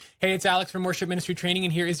Hey, it's Alex from Worship Ministry Training,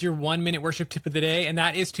 and here is your 1 minute worship tip of the day, and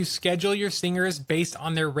that is to schedule your singers based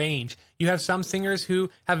on their range. You have some singers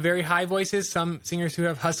who have very high voices, some singers who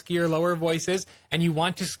have husky or lower voices, and you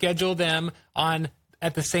want to schedule them on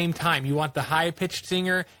at the same time. You want the high-pitched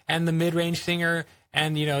singer and the mid-range singer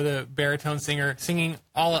and, the baritone singer singing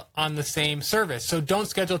all on the same service. So don't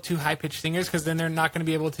schedule two high-pitched singers because then they're not going to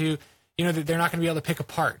be able to, they're not going to be able to pick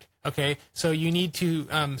apart. Okay, so you need to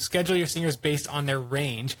schedule your singers based on their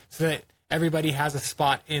range so that everybody has a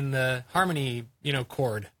spot in the harmony,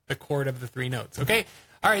 chord, the chord of the three notes. Okay,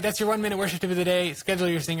 all right, that's your 1 minute worship tip of the day. Schedule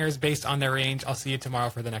your singers based on their range. I'll see you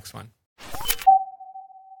tomorrow for the next one.